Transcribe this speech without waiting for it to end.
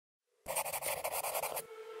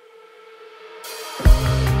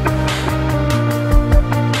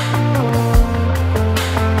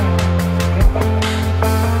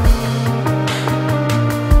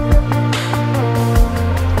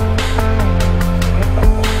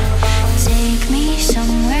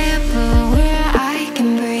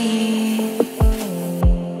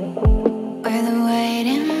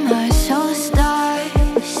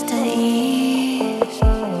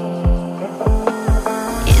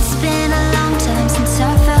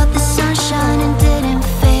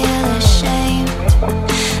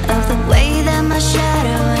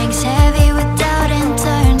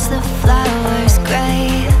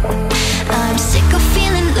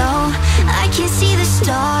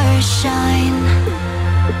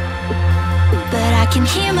can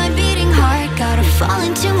hear my beating heart, gotta fall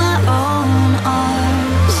into my own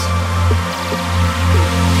arms.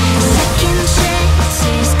 Second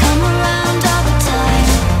chances come around all the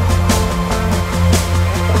time,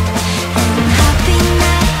 and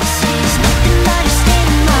happiness is nothing but a state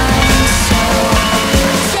of mind. So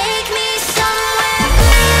take me somewhere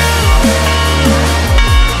blue,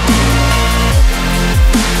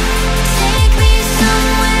 take me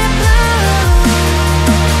somewhere blue,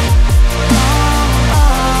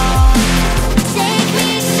 take me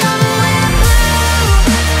somewhere blue,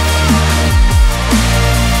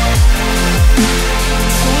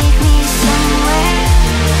 take me somewhere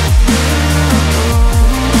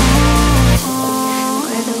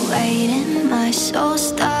where the weight in my soul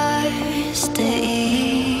starts to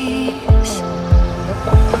ease.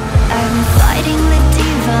 I've been fighting the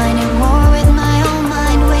divine and war with my own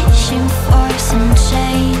mind, wishing for some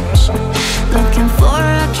change, looking for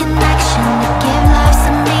a connection to give life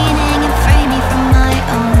some meaning and free me from my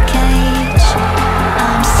own cage.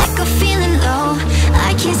 I'm sick of feeling low, I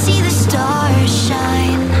can't see the stars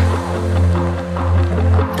shine,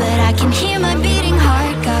 but I can hear my beating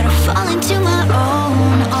heart, gotta fall into my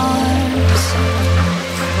own arms.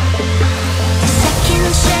 Second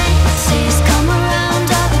chances come around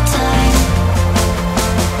all the time,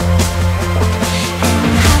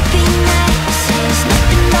 and happiness is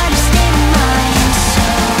nothing but a state of mind. So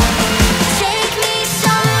take me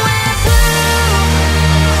somewhere blue,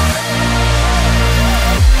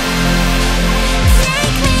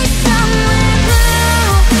 take me somewhere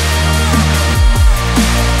blue,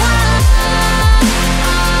 somewhere blue.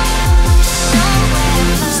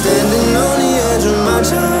 Standing on the edge of my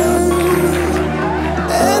time,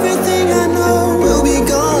 everything I know will be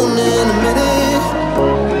gone in a minute,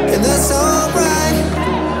 and that's alright.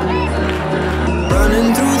 Running